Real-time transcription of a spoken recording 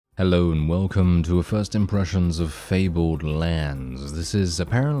Hello and welcome to a first impressions of Fabled Lands. This is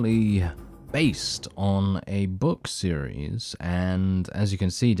apparently based on a book series, and as you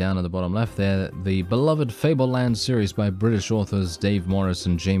can see down at the bottom left there, the beloved Fabled Lands series by British authors Dave Morris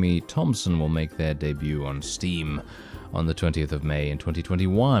and Jamie Thompson will make their debut on Steam on the 20th of May in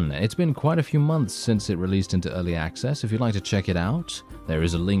 2021. It's been quite a few months since it released into early access. If you'd like to check it out, there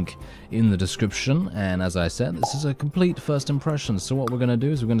is a link in the description, and as I said, this is a complete first impression, so what we're going to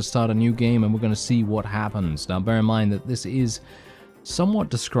do is we're going to start a new game and we're going to see what happens. Now bear in mind that this is somewhat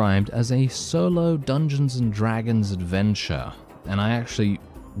described as a solo Dungeons & Dragons adventure, and I actually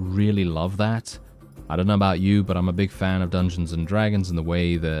really love that. I don't know about you, but I'm a big fan of Dungeons & Dragons and the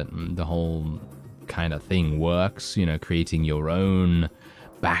way that the whole kind of thing works, you know, creating your own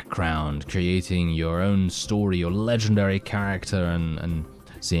background, creating your own story, your legendary character, and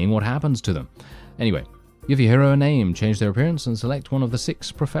seeing what happens to them. Anyway, give your hero a name, change their appearance, and select one of the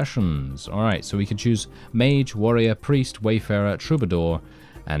 6 professions. Alright, so we can choose Mage, Warrior, Priest, Wayfarer, Troubadour,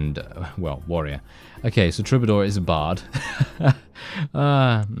 and, well, Warrior. Okay, so Troubadour is a bard.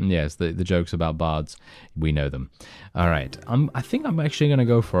 Yes, the jokes about bards, we know them. Alright, I think I'm actually going to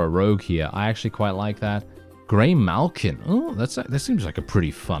go for a rogue here. I actually quite like that. Grey Malkin. Oh, that seems like a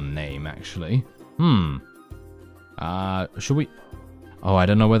pretty fun name, actually. Should we... Oh, I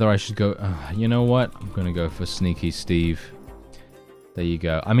don't know whether I should go... you know what? I'm going to go for Sneaky Steve. There you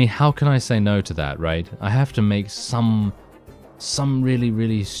go. I mean, how can I say no to that, right? I have to make some really,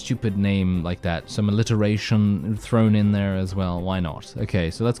 really stupid name like that. Some alliteration thrown in there as well. Why not?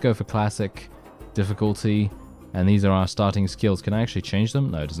 Okay, so let's go for classic difficulty. And these are our starting skills. Can I actually change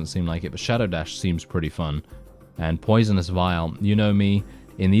them? No, it doesn't seem like it. But Shadow Dash seems pretty fun. And Poisonous Vial. You know me.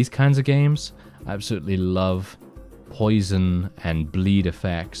 In these kinds of games, I absolutely love poison and bleed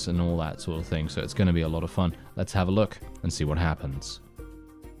effects and all that sort of thing. So it's going to be a lot of fun. Let's have a look and see what happens.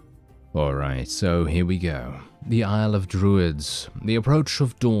 Alright, so here we go. The Isle of Druids. The approach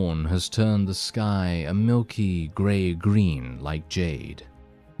of dawn has turned the sky a milky grey-green like jade.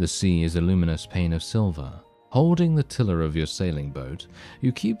 The sea is a luminous pane of silver. Holding the tiller of your sailing boat,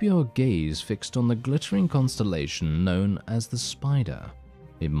 you keep your gaze fixed on the glittering constellation known as the Spider.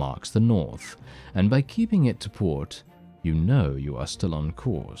 It marks the north, and by keeping it to port, you know you are still on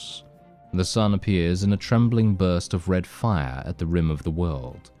course. The sun appears in a trembling burst of red fire at the rim of the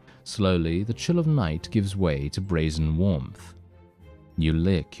world. Slowly, the chill of night gives way to brazen warmth. You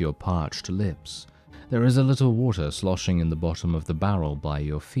lick your parched lips. There is a little water sloshing in the bottom of the barrel by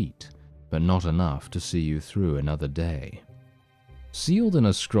your feet, but not enough to see you through another day. Sealed in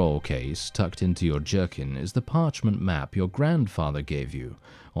a scroll case tucked into your jerkin is the parchment map your grandfather gave you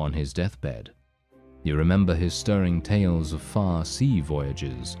on his deathbed. You remember his stirring tales of far sea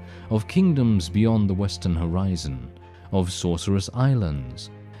voyages, of kingdoms beyond the western horizon, of sorcerous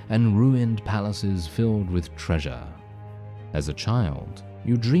islands, and ruined palaces filled with treasure. As a child,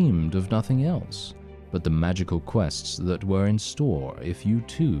 you dreamed of nothing else but the magical quests that were in store if you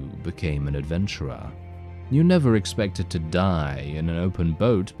too became an adventurer. You never expected to die in an open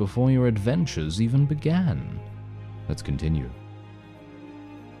boat before your adventures even began. Let's continue.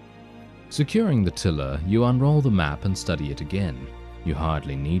 Securing the tiller, you unroll the map and study it again. You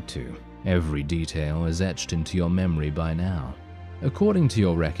hardly need to. Every detail is etched into your memory by now. According to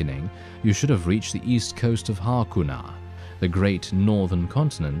your reckoning, you should have reached the east coast of Harkuna, the great northern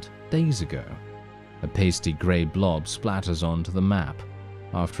continent, days ago. A pasty grey blob splatters onto the map.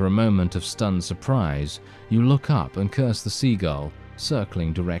 After a moment of stunned surprise, you look up and curse the seagull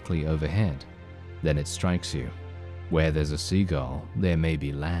circling directly overhead. Then it strikes you. Where there's a seagull, there may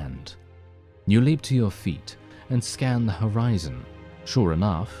be land. You leap to your feet and scan the horizon. Sure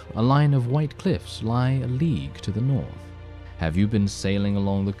enough, a line of white cliffs lie a league to the north. Have you been sailing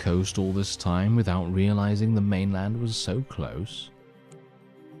along the coast all this time without realizing the mainland was so close?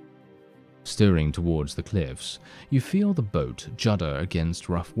 Steering towards the cliffs, you feel the boat judder against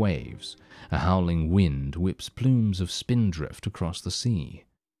rough waves. A howling wind whips plumes of spindrift across the sea.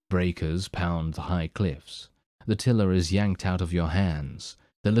 Breakers pound the high cliffs. The tiller is yanked out of your hands.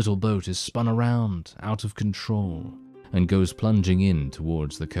 The little boat is spun around, out of control, and goes plunging in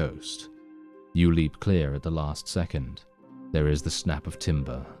towards the coast. You leap clear at the last second. There is the snap of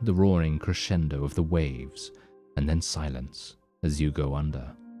timber, the roaring crescendo of the waves, and then silence as you go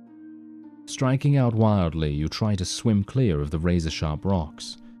under. Striking out wildly, you try to swim clear of the razor-sharp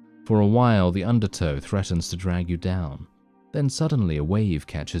rocks. For a while, the undertow threatens to drag you down. Then suddenly a wave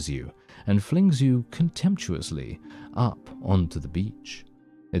catches you and flings you contemptuously up onto the beach.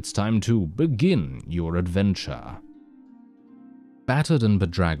 It's time to begin your adventure. Battered and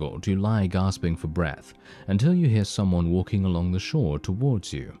bedraggled, you lie gasping for breath until you hear someone walking along the shore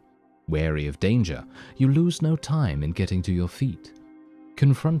towards you. Wary of danger, you lose no time in getting to your feet.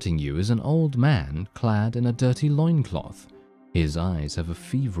 Confronting you is an old man clad in a dirty loincloth. His eyes have a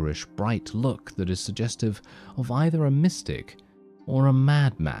feverish, bright look that is suggestive of either a mystic or a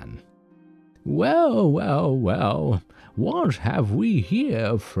madman. "Well, well, well, what have we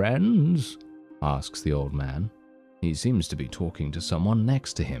here, friends?" asks the old man. He seems to be talking to someone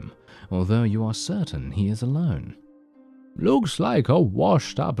next to him, although you are certain he is alone. "Looks like a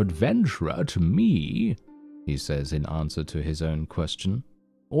washed-up adventurer to me," he says in answer to his own question.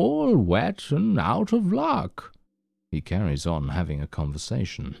 "All wet and out of luck." He carries on having a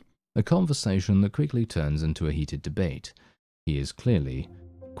conversation that quickly turns into a heated debate. He is clearly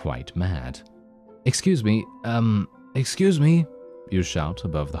quite mad. Excuse me, you shout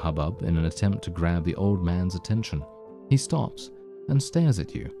above the hubbub in an attempt to grab the old man's attention. He stops and stares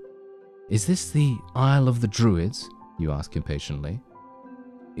at you. "Is this the Isle of the Druids?" you ask impatiently.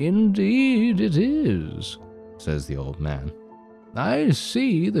 "Indeed it is," says the old man. "I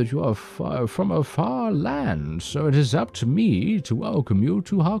see that you are from a far land, so it is up to me to welcome you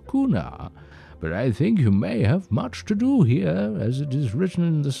to Hakuna. But I think you may have much to do here, as it is written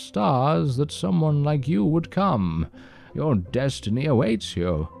in the stars that someone like you would come. Your destiny awaits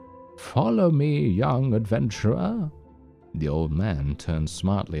you. Follow me, young adventurer." The old man turns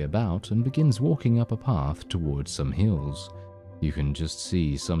smartly about and begins walking up a path towards some hills. You can just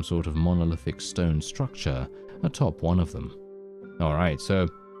see some sort of monolithic stone structure atop one of them. Alright, so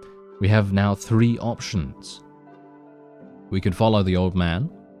we have now 3 options. We can follow the old man,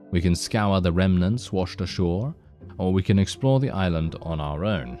 we can scour the remnants washed ashore, or we can explore the island on our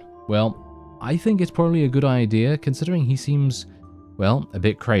own. Well, I think it's probably a good idea, considering he seems, well, a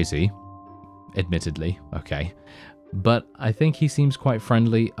bit crazy. Admittedly, okay. But I think he seems quite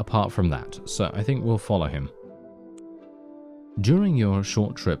friendly apart from that, so I think we'll follow him. During your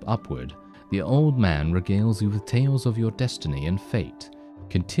short trip upward, the old man regales you with tales of your destiny and fate,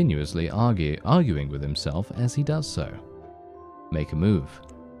 continuously arguing with himself as he does so. Make a move.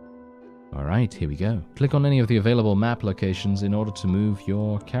 Alright, here we go. Click on any of the available map locations in order to move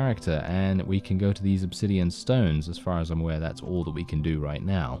your character, and we can go to these obsidian stones. As far as I'm aware, that's all that we can do right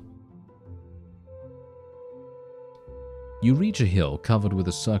now. You reach a hill covered with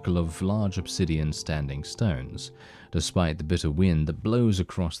a circle of large obsidian standing stones. Despite the bitter wind that blows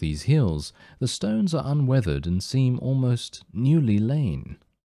across these hills, the stones are unweathered and seem almost newly lain.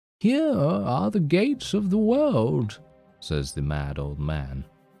 "Here are the gates of the world," says the mad old man.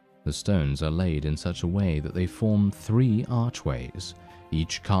 The stones are laid in such a way that they form 3 archways,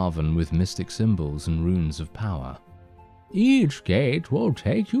 each carven with mystic symbols and runes of power. "Each gate will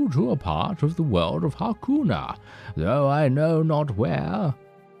take you to a part of the world of Hakuna, though I know not where,"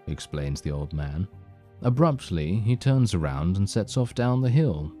 explains the old man. Abruptly, he turns around and sets off down the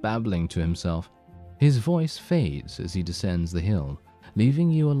hill, babbling to himself. His voice fades as he descends the hill,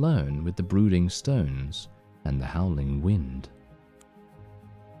 leaving you alone with the brooding stones and the howling wind.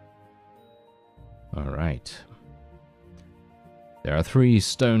 Alright. There are 3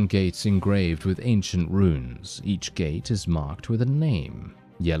 stone gates engraved with ancient runes. Each gate is marked with a name: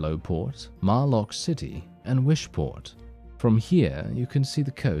 Yellowport, Marlock City, and Wishport. From here, you can see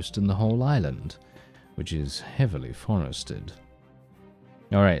the coast and the whole island, which is heavily forested.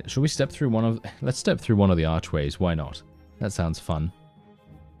 Alright, shall we step through let's step through one of the archways, why not? That sounds fun.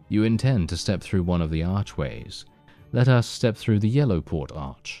 You intend to step through one of the archways. Let us step through the Yellowport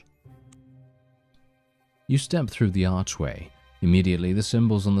arch. You step through the archway. Immediately, the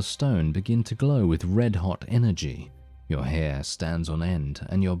symbols on the stone begin to glow with red-hot energy. Your hair stands on end,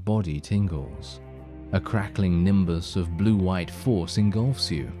 and your body tingles. A crackling nimbus of blue-white force engulfs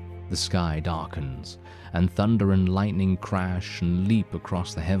you. The sky darkens, and thunder and lightning crash and leap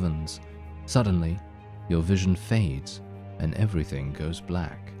across the heavens. Suddenly, your vision fades, and everything goes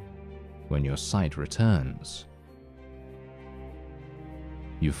black. When your sight returns,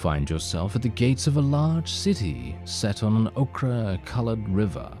 you find yourself at the gates of a large city set on an ochre-colored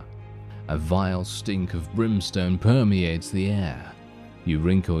river. A vile stink of brimstone permeates the air. You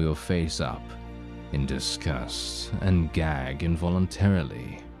wrinkle your face up in disgust and gag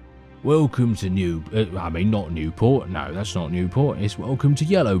involuntarily. "Welcome to not Newport. No, that's not Newport. It's welcome to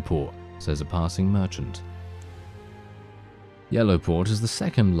Yellowport," says a passing merchant. Yellowport is the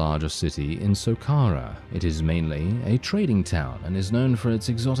 2nd largest city in Sokara. It is mainly a trading town and is known for its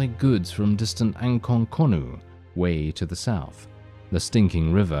exotic goods from distant Ankonkonu, way to the south. The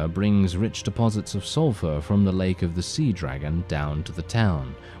stinking river brings rich deposits of sulfur from the lake of the Sea Dragon down to the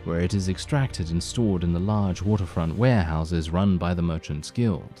town, where it is extracted and stored in the large waterfront warehouses run by the Merchants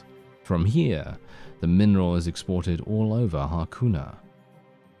Guild. From here, the mineral is exported all over Hakuna.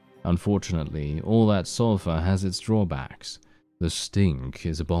 Unfortunately, all that sulfur has its drawbacks. The stink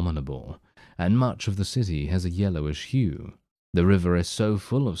is abominable, and much of the city has a yellowish hue. The river is so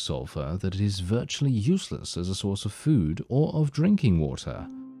full of sulfur that it is virtually useless as a source of food or of drinking water.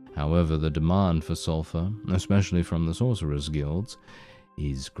 However, the demand for sulfur, especially from the sorcerers' guilds,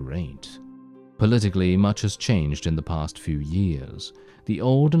 is great. Politically, much has changed in the past few years. The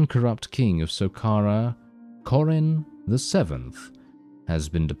old and corrupt king of Sokara, Corin VII, has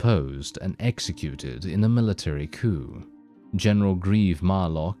been deposed and executed in a military coup. General Grieve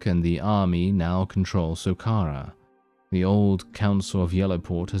Marlock and the army now control Sokara. The old council of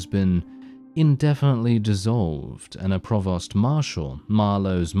Yellowport has been indefinitely dissolved, and a provost marshal,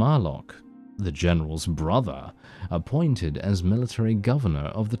 Marlowe's Marlock, the general's brother, appointed as military governor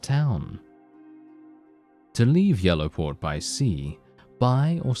of the town. To leave Yellowport by sea,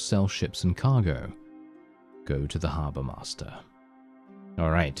 buy or sell ships and cargo. Go to the harbor master.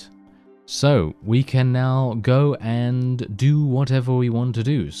 Alright, so we can now go and do whatever we want to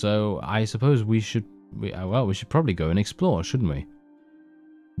do. So I suppose we should probably go and explore, shouldn't we?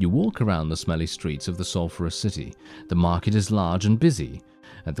 You walk around the smelly streets of the sulphurous city. The market is large and busy.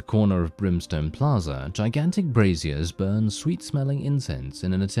 At the corner of Brimstone Plaza, gigantic braziers burn sweet-smelling incense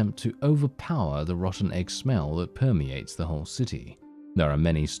in an attempt to overpower the rotten egg smell that permeates the whole city. There are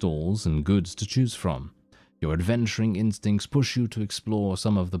many stalls and goods to choose from. Your adventuring instincts push you to explore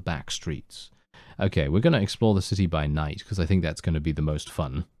some of the back streets. Okay, we're going to explore the city by night, because I think that's going to be the most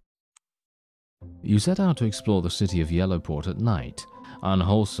fun. You set out to explore the city of Yellowport at night.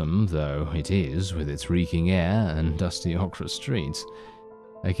 Unwholesome though it is, with its reeking air and dusty ochre streets.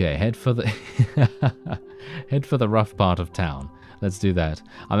 Okay, head for the head for the rough part of town. Let's do that.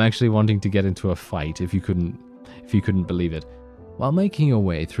 I'm actually wanting to get into a fight, if you couldn't believe it. While making your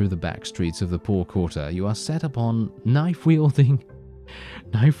way through the back streets of the poor quarter, you are set upon knife-wielding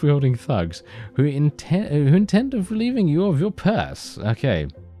thugs who intend of relieving you of your purse. Okay,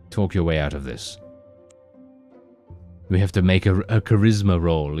 talk your way out of this. We have to make a charisma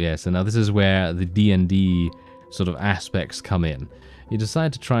roll, yes, and now this is where the D&D sort of aspects come in. You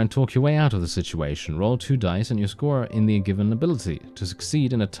decide to try and talk your way out of the situation. Roll 2 dice and you score in the given ability. To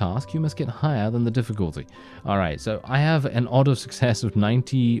succeed in a task, you must get higher than the difficulty. Alright, so I have an odd of success of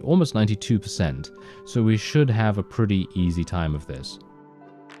almost 92%, so we should have a pretty easy time of this.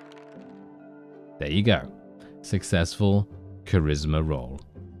 There you go. Successful charisma roll.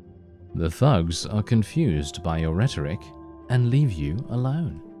 The thugs are confused by your rhetoric and leave you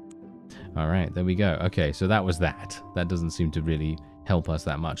alone. Alright, there we go. Okay, so that was that. That doesn't seem to really help us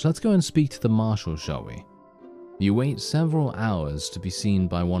that much. Let's go and speak to the Marshal, shall we? You wait several hours to be seen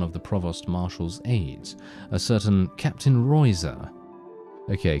by one of the Provost Marshal's aides, a certain Captain Royser.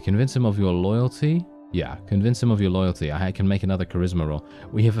 Okay, convince him of your loyalty? Yeah, convince him of your loyalty. I can make another charisma roll.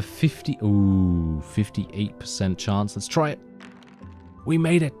 We have a 58% chance. Let's try it. We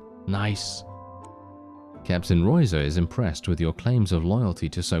made it. Nice. Captain Royser is impressed with your claims of loyalty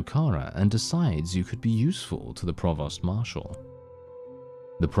to Sokara and decides you could be useful to the Provost Marshal.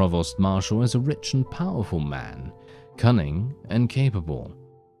 The Provost Marshal is a rich and powerful man, cunning and capable.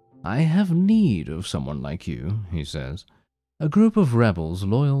 I have need of someone like you, he says. A group of rebels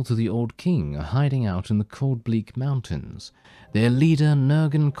loyal to the old king are hiding out in the cold bleak mountains. Their leader,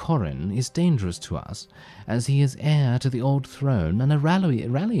 Nergan Corin, is dangerous to us, as he is heir to the old throne and a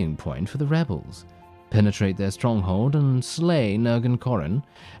rallying point for the rebels. Penetrate their stronghold and slay Nergan Corin,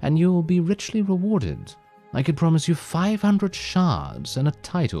 and you will be richly rewarded. I could promise you 500 shards and a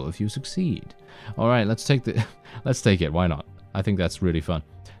title if you succeed. Alright, let's take it, why not? I think that's really fun.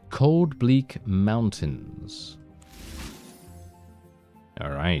 Cold Bleak Mountains.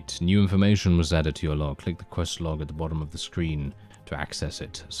 Alright, new information was added to your log. Click the quest log at the bottom of the screen to access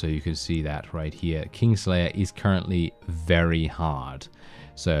it. So you can see that right here. Kingslayer is currently very hard.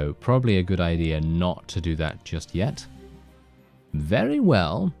 So probably a good idea not to do that just yet. Very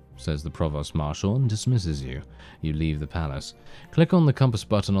well, says the Provost Marshal and dismisses you. You leave the palace. Click on the compass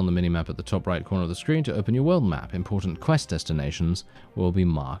button on the minimap at the top right corner of the screen to open your world map. Important quest destinations will be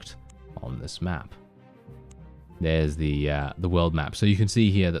marked on this map. There's the world map. So you can see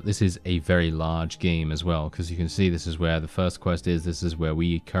here that this is a very large game as well, because you can see this is where the first quest is, this is where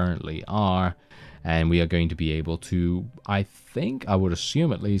we currently are, and we are going to be able to, I think, I would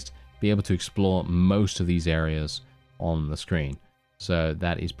assume at least, be able to explore most of these areas on the screen. So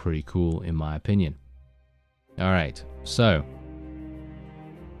that is pretty cool in my opinion. Alright, so.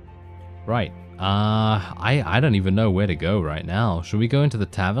 Right. I don't even know where to go right now. Should we go into the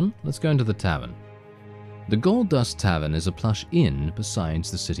tavern? Let's go into the tavern. The Gold Dust Tavern is a plush inn besides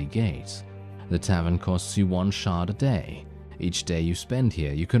the city gates. The tavern costs you 1 shard a day. Each day you spend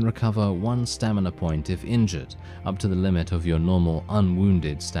here, you can recover 1 stamina point if injured, up to the limit of your normal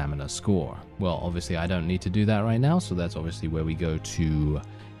unwounded stamina score. Well, obviously I don't need to do that right now, so that's obviously where we go to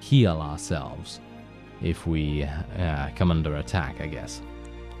heal ourselves if we come under attack, I guess.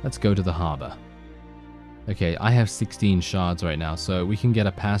 Let's go to the harbor. Okay, I have 16 shards right now, so we can get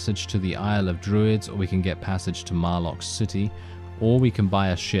a passage to the Isle of Druids, or we can get passage to Marlock City, or we can buy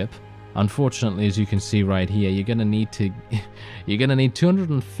a ship. Unfortunately, as you can see right here, you're gonna need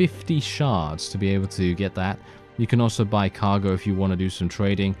 250 shards to be able to get that. You can also buy cargo if you want to do some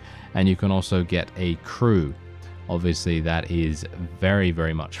trading, and you can also get a crew. Obviously, that is very,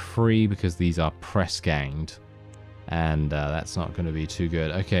 very much free because these are press ganged, and that's not going to be too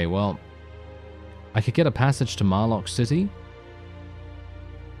good. Okay, well, I could get a passage to Marlock City.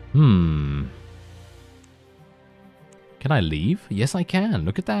 Can I leave? Yes, I can.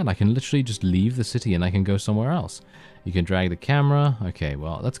 Look at that. I can literally just leave the city and I can go somewhere else. You can drag the camera. Okay,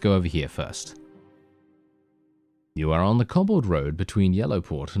 well, let's go over here first. You are on the cobbled road between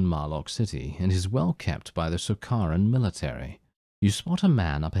Yellowport and Marlock City, and is well kept by the Sokaran military. You spot a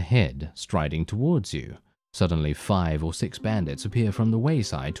man up ahead, striding towards you. Suddenly, 5 or 6 bandits appear from the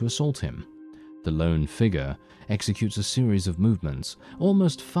wayside to assault him. The lone figure executes a series of movements,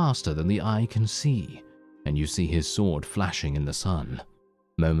 almost faster than the eye can see, and you see his sword flashing in the sun.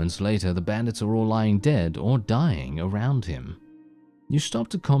 Moments later, the bandits are all lying dead or dying around him. You stop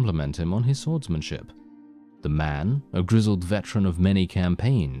to compliment him on his swordsmanship. The man, a grizzled veteran of many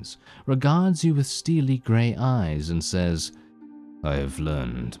campaigns, regards you with steely grey eyes and says, "I have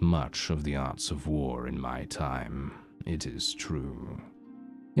learned much of the arts of war in my time, it is true."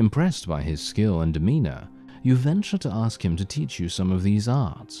 Impressed by his skill and demeanor, you venture to ask him to teach you some of these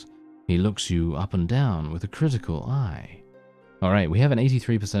arts. He looks you up and down with a critical eye. Alright, we have an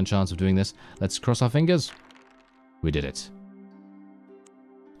 83% chance of doing this. Let's cross our fingers. We did it.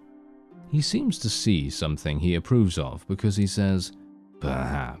 He seems to see something he approves of because he says,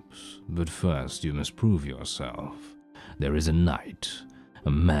 "Perhaps, but first you must prove yourself. There is a knight,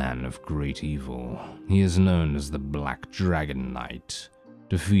 a man of great evil. He is known as the Black Dragon Knight.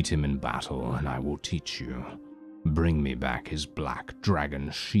 Defeat him in battle and I will teach you. Bring me back his black dragon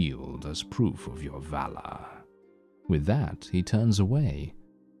shield as proof of your valor." With that, he turns away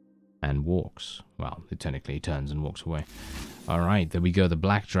and walks. Well, technically he turns and walks away. Alright, there we go, the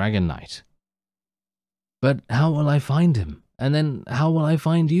Black Dragon Knight. "But how will I find him? And then how will I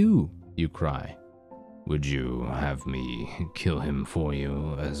find you?" you cry. "Would you have me kill him for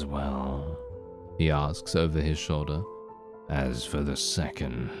you as well?" he asks over his shoulder. "As for the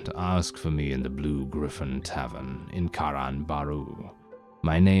second, ask for me in the Blue Griffin Tavern in Karan Baru.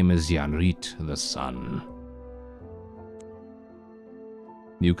 My name is Yanrit the Sun."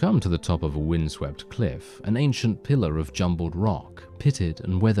 You come to the top of a windswept cliff. An ancient pillar of jumbled rock, pitted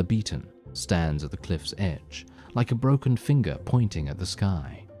and weather-beaten, stands at the cliff's edge, like a broken finger pointing at the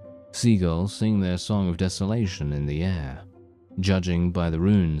sky. Seagulls sing their song of desolation in the air. Judging by the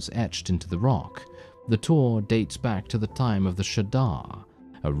runes etched into the rock, the tour dates back to the time of the Shadar,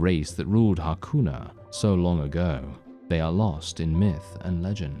 a race that ruled Hakuna so long ago. They are lost in myth and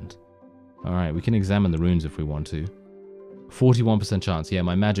legend. Alright, we can examine the runes if we want to. 41% chance. Yeah,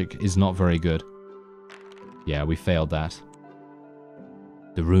 my magic is not very good. Yeah, we failed that.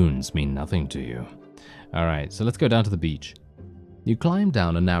 The runes mean nothing to you. Alright, so let's go down to the beach. You climb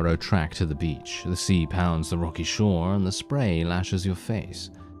down a narrow track to the beach. The sea pounds the rocky shore and the spray lashes your face.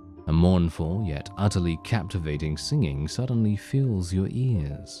 A mournful yet utterly captivating singing suddenly fills your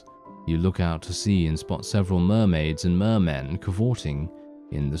ears. You look out to sea and spot several mermaids and mermen cavorting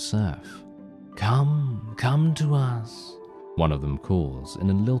in the surf. "Come, come to us," one of them calls in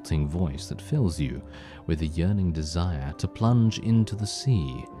a lilting voice that fills you with a yearning desire to plunge into the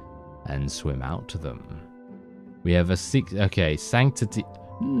sea and swim out to them. We have a sanctity.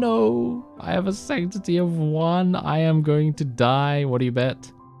 No, I have a sanctity of 1. I am going to die. What do you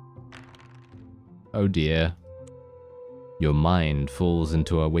bet? Oh dear. Your mind falls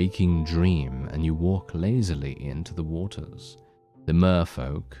into a waking dream and you walk lazily into the waters. The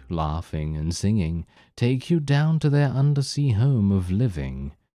merfolk, laughing and singing, take you down to their undersea home of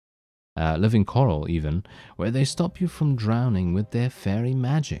living coral even, where they stop you from drowning with their fairy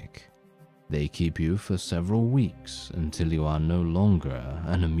magic. They keep you for several weeks until you are no longer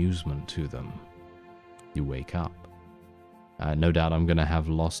an amusement to them. You wake up. No doubt I'm going to have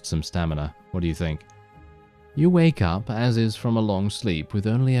lost some stamina. What do you think? You wake up, as is from a long sleep, with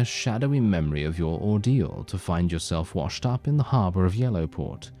only a shadowy memory of your ordeal to find yourself washed up in the harbor of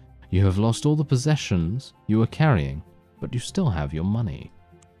Yellowport. You have lost all the possessions you were carrying, but you still have your money.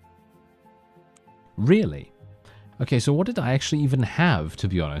 Really? Okay, so what did I actually even have, to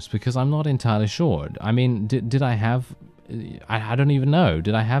be honest? Because I'm not entirely sure. I mean, did I have... I don't even know.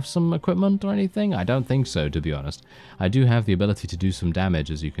 Did I have some equipment or anything? I don't think so, to be honest. I do have the ability to do some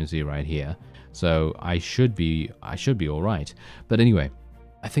damage, as you can see right here. So I should be all right. But anyway,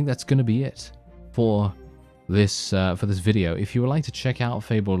 I think that's going to be it for this video. If you would like to check out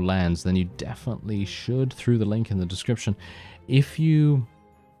Fabled Lands, then you definitely should through the link in the description. If you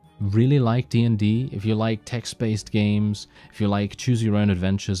really like D&D, if you like text-based games, if you like choose your own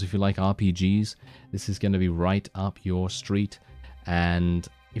adventures, if you like RPGs, this is going to be right up your street. And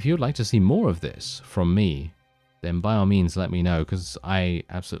if you would like to see more of this from me, then by all means let me know, because I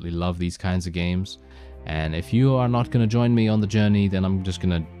absolutely love these kinds of games. And if you are not going to join me on the journey, then I'm just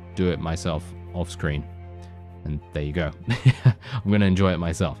going to do it myself off screen. And there you go. I'm going to enjoy it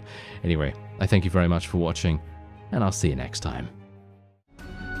myself. Anyway, I thank you very much for watching, and I'll see you next time.